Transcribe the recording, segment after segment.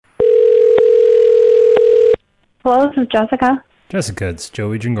Hello, this is Jessica. Jessica, it's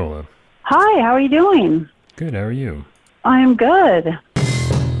Joey Giangola. Hi, how are you doing? Good, how are you? I'm good.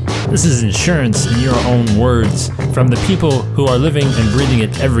 This is insurance in your own words from the people who are living and breathing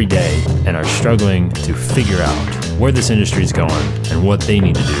it every day and are struggling to figure out where this industry is going and what they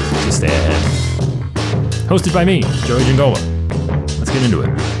need to do to stay ahead. Hosted by me, Joey Giangola. Let's get into it.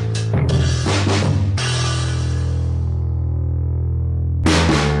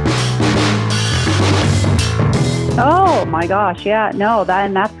 Oh my gosh, yeah, no,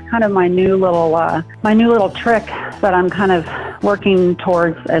 that's kind of my new little trick that I'm kind of working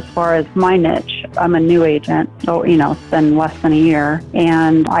towards as far as my niche. I'm a new agent, so it's been less than a year,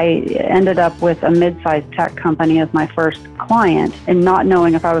 and I ended up with a mid-sized tech company as my first client, and not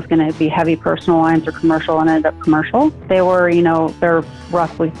knowing if I was going to be heavy personal lines or commercial, and ended up commercial. They were, they're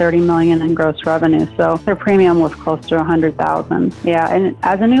roughly $30 million in gross revenue, so their premium was close to $100,000. Yeah, and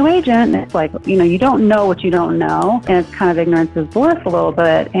as a new agent, it's like, you don't know what you don't know, and it's kind of ignorance is bliss a little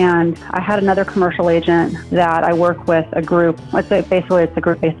bit. And I had another commercial agent that I work with, a group. Let's say basically it's a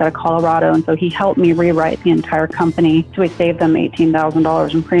group based out of Colorado, and so he helped me rewrite the entire company. So we saved them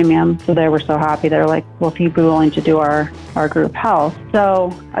 $18,000 in premium. So they were so happy. They're like, well, if you'd be willing to do our group health.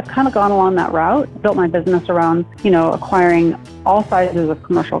 So I've kind of gone along that route, built my business around, acquiring all sizes of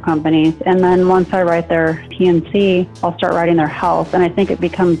commercial companies. And then once I write their P&C, I'll start writing their health. And I think it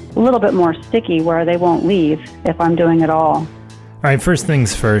becomes a little bit more sticky where they won't leave if I'm doing it all. All right, first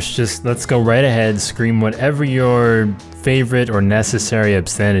things first, just let's go right ahead, scream whatever your favorite or necessary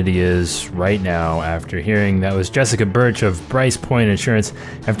obscenity is right now after hearing that was Jessica Birch of Bryce Point Insurance,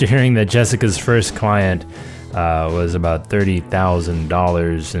 after hearing that Jessica's first client was about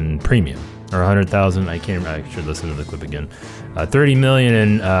 $30,000 in premium, or $100,000, I can't remember, I should listen to the clip again. $30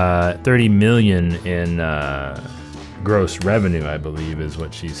 million in gross revenue, I believe is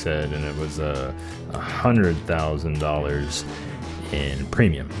what she said, and it was $100,000 in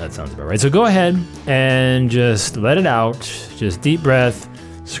premium. That sounds about right. So go ahead and just let it out. Just deep breath.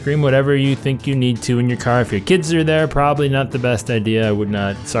 Scream whatever you think you need to in your car. If your kids are there, probably not the best idea. I would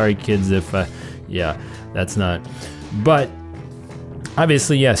not. Sorry, kids, if, that's not. But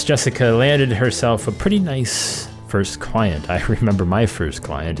obviously, yes, Jessica landed herself a pretty nice first client. I remember my first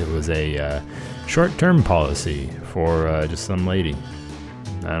client. It was a short-term policy for just some lady.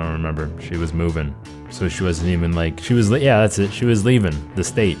 I don't remember. She was moving. So she wasn't even that's it. She was leaving the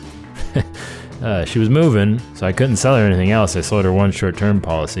state. She was moving, so I couldn't sell her anything else. I sold her one short-term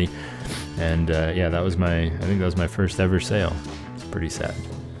policy. And I think that was my first ever sale. It's pretty sad.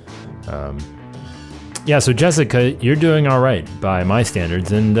 So Jessica, you're doing all right by my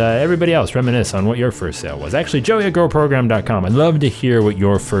standards, and everybody else, reminisce on what your first sale was. Actually, Joey at growprogram.com. I'd love to hear what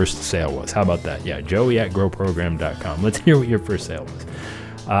your first sale was. How about that? Yeah, Joey at growprogram.com. Let's hear what your first sale was.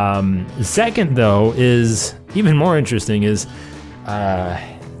 Second, though, is even more interesting is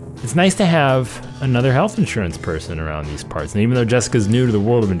it's nice to have another health insurance person around these parts. And even though Jessica's new to the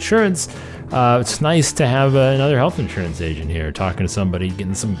world of insurance, it's nice to have another health insurance agent here talking to somebody,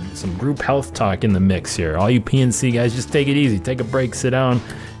 getting some group health talk in the mix here. All you P&C guys, just take it easy, take a break, sit down,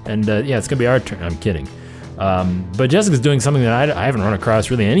 and it's going to be our turn. I'm kidding. But Jessica's doing something that I haven't run across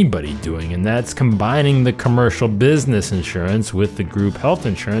really anybody doing, and that's combining the commercial business insurance with the group health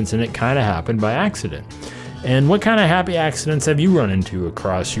insurance, and it kind of happened by accident. And what kind of happy accidents have you run into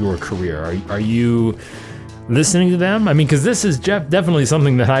across your career? Are you listening to them? I mean, because this is definitely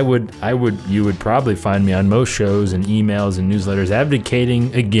something that you would probably find me on most shows and emails and newsletters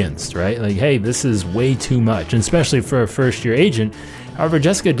advocating against, right? Like, hey, this is way too much, and especially for a first-year agent. However,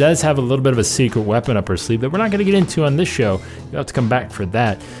 Jessica does have a little bit of a secret weapon up her sleeve that we're not going to get into on this show. You'll have to come back for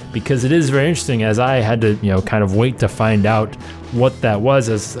that, because it is very interesting, as I had to, kind of wait to find out what that was,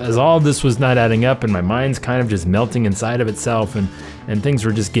 as all of this was not adding up, and my mind's kind of just melting inside of itself, and things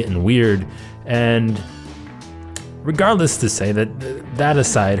were just getting weird. And regardless, to say that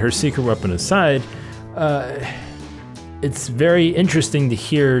aside, her secret weapon aside, it's very interesting to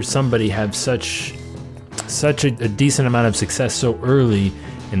hear somebody have such a decent amount of success so early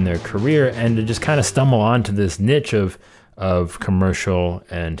in their career, and to just kind of stumble onto this niche of commercial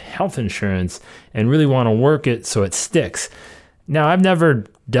and health insurance and really want to work it so it sticks. Now, I've never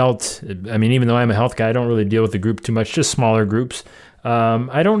even though I'm a health guy, I don't really deal with the group too much, just smaller groups.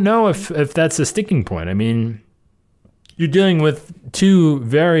 I don't know if that's a sticking point. I mean, you're dealing with two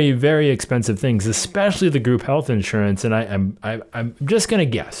very, very expensive things, especially the group health insurance. And I'm just going to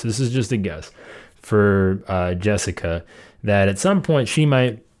guess, this is just a guess for Jessica, that at some point she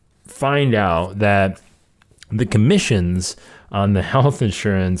might find out that the commissions on the health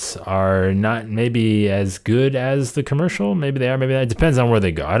insurance are not maybe as good as the commercial. Maybe they are, maybe not. It depends on where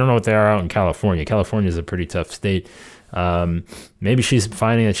they go. I don't know what they are out in California. California is a pretty tough state. Maybe she's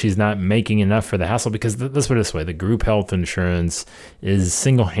finding that she's not making enough for the hassle, because let's put it this way, the group health insurance is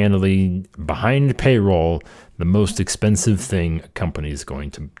single-handedly, behind payroll, the most expensive thing a company is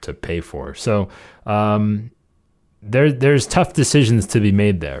going to pay for. So there's tough decisions to be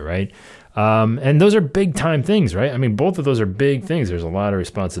made there, right? And those are big time things, right? I mean, both of those are big things. There's a lot of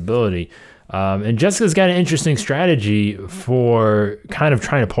responsibility. And Jessica's got an interesting strategy for kind of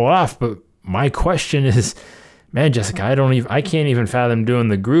trying to pull it off. But my question is, man, Jessica, I can't even fathom doing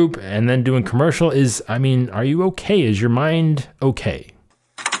the group and then doing commercial. Are you okay? Is your mind okay?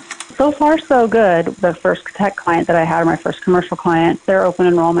 So far, so good. The first tech client that I had, my first commercial client, their open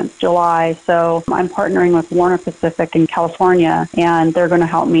enrollment's July. So I'm partnering with Warner Pacific in California, and they're going to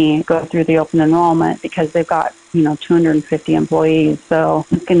help me go through the open enrollment because they've got, 250 employees. So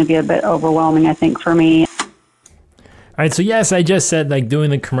it's going to be a bit overwhelming, I think, for me. All right, so yes, I just said doing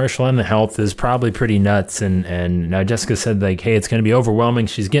the commercial and the health is probably pretty nuts, and now Jessica said hey, it's going to be overwhelming.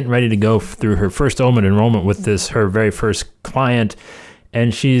 She's getting ready to go through her first open enrollment with her very first client,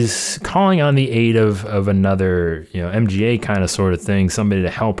 and she's calling on the aid of another MGA kind of sort of thing, somebody to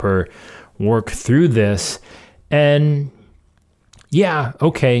help her work through this. And yeah,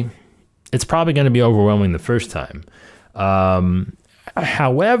 okay, it's probably going to be overwhelming the first time.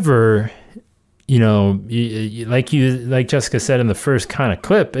 However, like Jessica said in the first kind of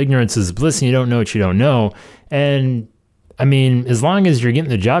clip, ignorance is bliss, and you don't know what you don't know. And as long as you're getting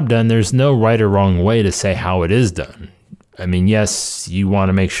the job done, there's no right or wrong way to say how it is done. Yes, you want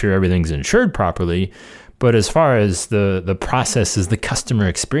to make sure everything's insured properly, but as far as the process is the customer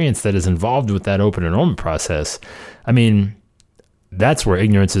experience that is involved with that open enrollment process, that's where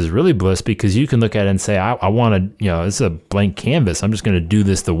ignorance is really bliss, because you can look at it and say, I want to, it's a blank canvas. I'm just going to do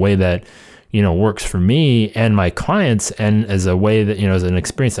this the way that works for me and my clients, and as a way that, as an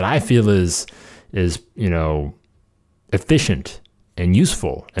experience that I feel is efficient and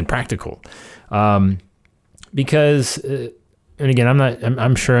useful and practical. Because, and again,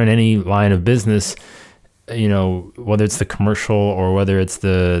 I'm sure in any line of business, whether it's the commercial or whether it's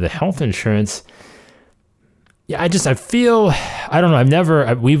the health insurance, yeah, I feel, I don't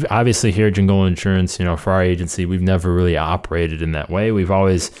know, we've obviously here at Jingle Insurance, for our agency, we've never really operated in that way. We've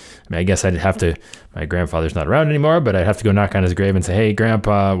always, I guess my grandfather's not around anymore, but I'd have to go knock on his grave and say, hey,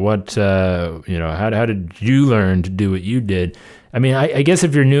 Grandpa, what, how did you learn to do what you did? I guess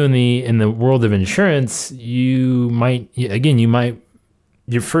if you're new in the world of insurance, your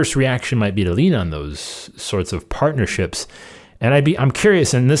first reaction might be to lean on those sorts of partnerships. And I'm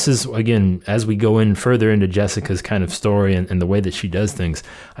curious, and this is, again, as we go in further into Jessica's kind of story and the way that she does things,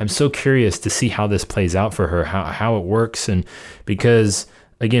 I'm so curious to see how this plays out for her, how it works. And because,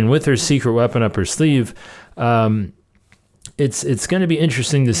 again, with her secret weapon up her sleeve, it's going to be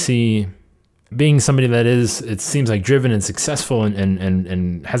interesting to see, being somebody that is, it seems like, driven and successful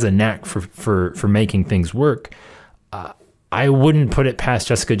and has a knack for making things work. I wouldn't put it past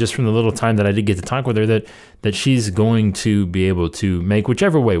Jessica, just from the little time that I did get to talk with her, that she's going to be able to make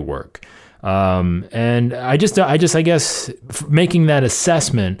whichever way work. And I guess making that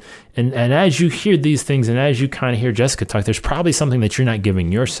assessment, and as you hear these things and as you kind of hear Jessica talk, there's probably something that you're not giving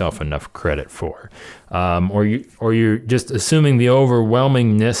yourself enough credit for, or you're just assuming the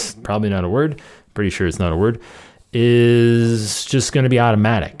overwhelmingness, probably not a word, pretty sure it's not a word, is just going to be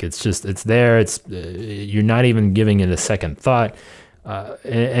automatic. It's there. You're not even giving it a second thought.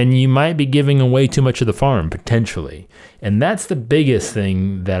 And you might be giving away too much of the farm, potentially. And that's the biggest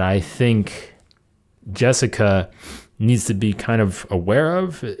thing that I think Jessica needs to be kind of aware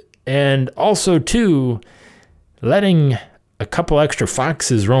of. And also, too, letting a couple extra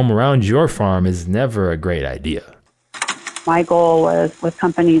foxes roam around your farm is never a great idea. My goal was, with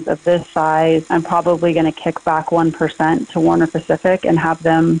companies of this size, I'm probably going to kick back 1% to Warner Pacific and have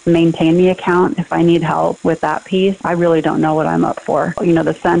them maintain the account if I need help with that piece. I really don't know what I'm up for.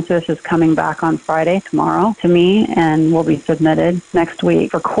 The census is coming back on Friday, tomorrow, to me, and will be submitted next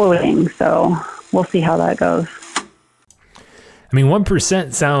week for quoting. So we'll see how that goes.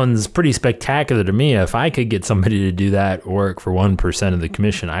 1% sounds pretty spectacular to me. If I could get somebody to do that work for 1% of the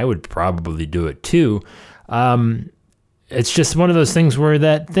commission, I would probably do it too. It's just one of those things where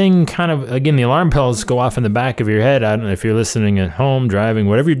that thing kind of, again, the alarm bells go off in the back of your head. I don't know if you're listening at home, driving,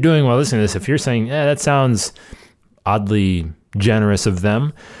 whatever you're doing while listening to this, if you're saying, that sounds oddly generous of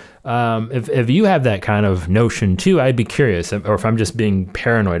them. If you have that kind of notion too, I'd be curious, or if I'm just being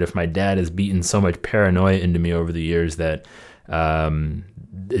paranoid, if my dad has beaten so much paranoia into me over the years that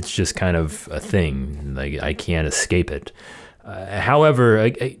it's just kind of a thing, like I can't escape it. However,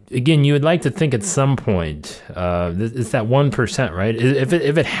 again, you would like to think at some point, it's that 1%, right? If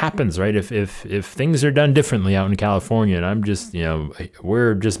it happens, right? If things are done differently out in California, and I'm just,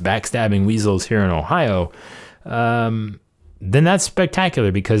 we're just backstabbing weasels here in Ohio, then that's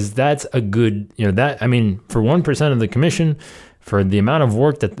spectacular, because that's a good, for 1% of the commission, for the amount of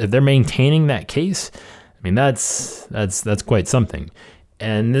work that if they're maintaining that case, that's quite something.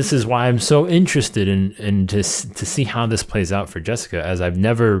 And this is why I'm so interested in to see how this plays out for Jessica, as I've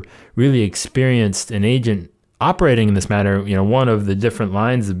never really experienced an agent operating in this manner. One of the different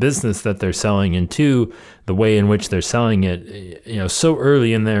lines of business that they're selling, and two, the way in which they're selling it, so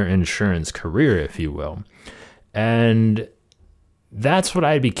early in their insurance career, if you will. And that's what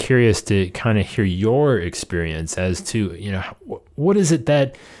I'd be curious to kind of hear your experience as to, what is it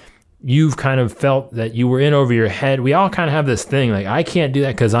that you've kind of felt that you were in over your head? We all kind of have this thing like, I can't do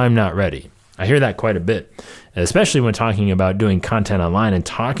that because I'm not ready. I hear that quite a bit, especially when talking about doing content online and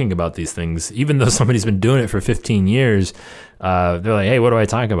talking about these things. Even though somebody's been doing it for 15 years, they're like, hey, what do I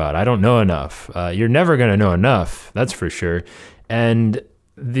talk about? I don't know enough. You're never going to know enough, that's for sure. And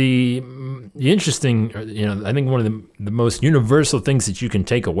the interesting, I think one of the most universal things that you can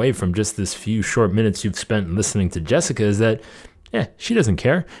take away from just this few short minutes you've spent listening to Jessica is that, yeah, she doesn't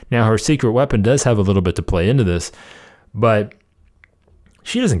care. Now, her secret weapon does have a little bit to play into this, but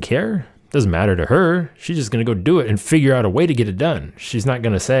she doesn't care. It doesn't matter to her. She's just going to go do it and figure out a way to get it done. She's not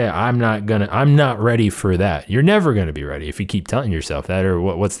going to say, I'm not ready for that. You're never going to be ready if you keep telling yourself that. Or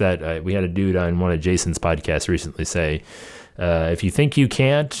what's that? We had a dude on one of Jason's podcasts recently say, if you think you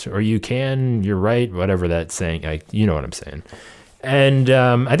can't or you can, you're right. Whatever that's saying, you know what I'm saying. And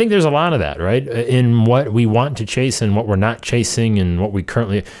I think there's a lot of that, right? In what we want to chase and what we're not chasing, and what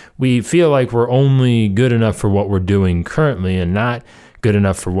we feel like we're only good enough for what we're doing currently and not good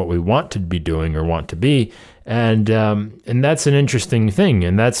enough for what we want to be doing or want to be. And that's an interesting thing.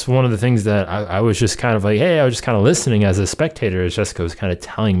 And that's one of the things that I was just kind of like, hey, I was just kind of listening as a spectator as Jessica was kind of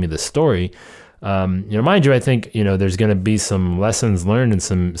telling me the story. Mind you, I think, there's going to be some lessons learned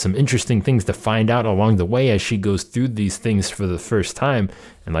and some interesting things to find out along the way as she goes through these things for the first time.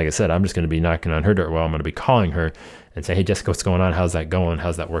 And like I said, I'm just going to be knocking on her door. Well, I'm going to be calling her and say, hey, Jessica, what's going on? How's that going?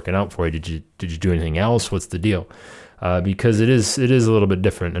 How's that working out for you? Did you do anything else? What's the deal? Because it is a little bit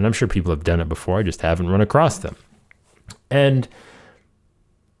different, and I'm sure people have done it before. I just haven't run across them. And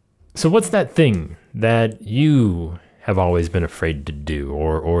so what's that thing that you have always been afraid to do,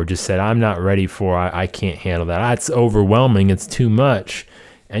 or just said, I'm not ready for, I can't handle that. That's overwhelming. It's too much.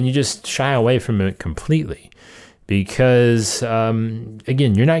 And you just shy away from it completely because,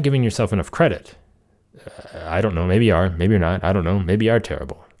 again, you're not giving yourself enough credit. I don't know. Maybe you are. Maybe you're not. I don't know. Maybe you are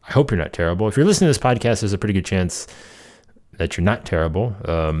terrible. I hope you're not terrible. If you're listening to this podcast, there's a pretty good chance that you're not terrible.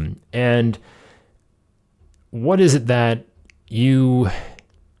 And what is it that you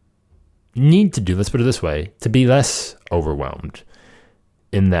need to do, let's put it this way, to be less overwhelmed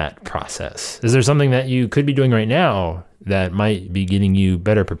in that process? Is there something that you could be doing right now that might be getting you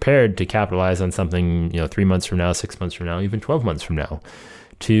better prepared to capitalize on something, 3 months from now, 6 months from now, even 12 months from now,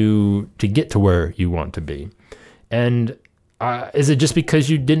 to get to where you want to be? And is it just because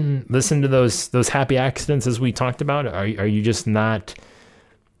you didn't listen to those happy accidents as we talked about? Are you just not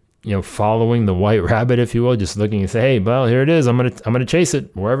following the white rabbit, if you will, just looking and say, hey, well, here it is. I'm gonna chase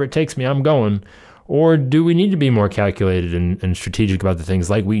it wherever it takes me. I'm going. Or do we need to be more calculated and strategic about the things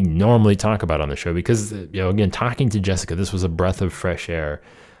like we normally talk about on the show? Because, again, talking to Jessica, this was a breath of fresh air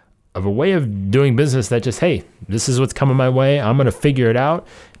of a way of doing business that just, hey, this is what's coming my way. I'm going to figure it out.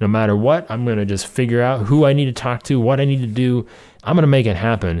 No matter what, I'm going to just figure out who I need to talk to, what I need to do. I'm going to make it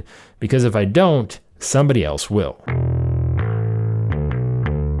happen, because if I don't, somebody else will.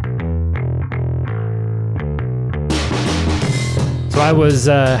 So I was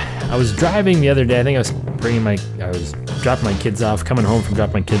driving the other day. I think I was dropping my kids off, coming home from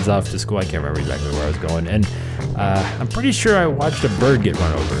dropping my kids off to school. I can't remember exactly where I was going. And I'm pretty sure I watched a bird get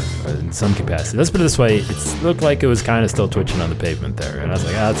run over in some capacity. Let's put it this way. It looked like it was kind of still twitching on the pavement there. And I was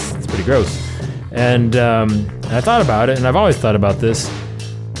like, that's pretty gross. And I thought about it, and I've always thought about this.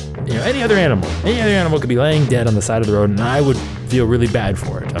 Any other animal could be laying dead on the side of the road, and I would feel really bad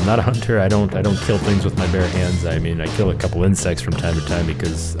for it. I'm not a hunter. I don't kill things with my bare hands. I mean, I kill a couple insects from time to time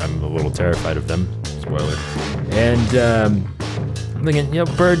because I'm a little terrified of them. Spoiler. And I'm thinking,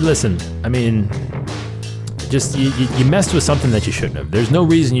 bird, listen. I mean, just you messed with something that you shouldn't have. There's no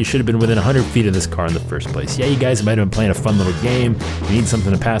reason you should have been within 100 feet of this car in the first place. Yeah, you guys might have been playing a fun little game. You need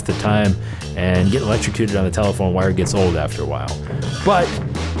something to pass the time, and getting electrocuted on the telephone wire gets old after a while. But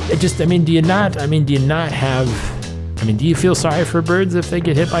it just, do you feel sorry for birds if they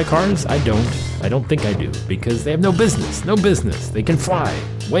get hit by cars? I don't. I don't think I do, because they have no business. They can fly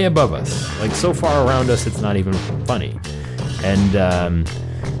way above us, like so far around us, it's not even funny. And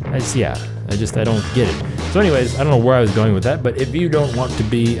I don't get it. So anyways, I don't know where I was going with that, but if you don't want to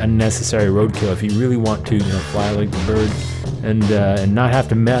be unnecessary roadkill, if you really want to, fly like the bird and not have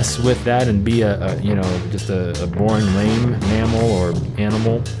to mess with that and be just a boring lame mammal or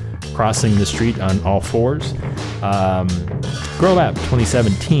animal crossing the street on all fours, Grow Lab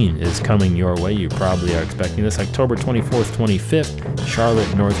 2017 is coming your way. You probably are expecting this. October 24th, 25th,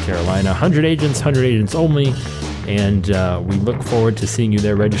 Charlotte, North Carolina. 100 agents only. And we look forward to seeing you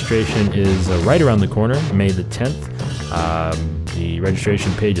there. Registration is right around the corner, May the 10th. The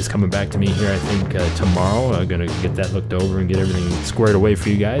registration page is coming back to me here, I think, tomorrow. I'm going to get that looked over and get everything squared away for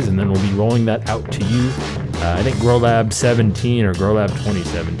you guys, and then we'll be rolling that out to you. I think GrowLab17 or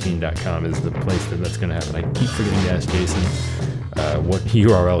GrowLab2017.com is the place that's going to happen. I keep forgetting to ask Jason what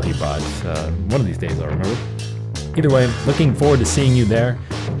URL he bought. One of these days I'll remember. Either way, looking forward to seeing you there.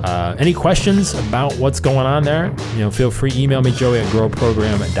 Any questions about what's going on there? Feel free, email me,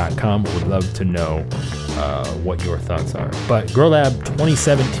 joey@growprogram.com. Would love to know what your thoughts are. But Grow Lab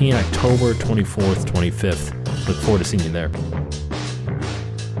 2017, October 24th, 25th. Look forward to seeing you there.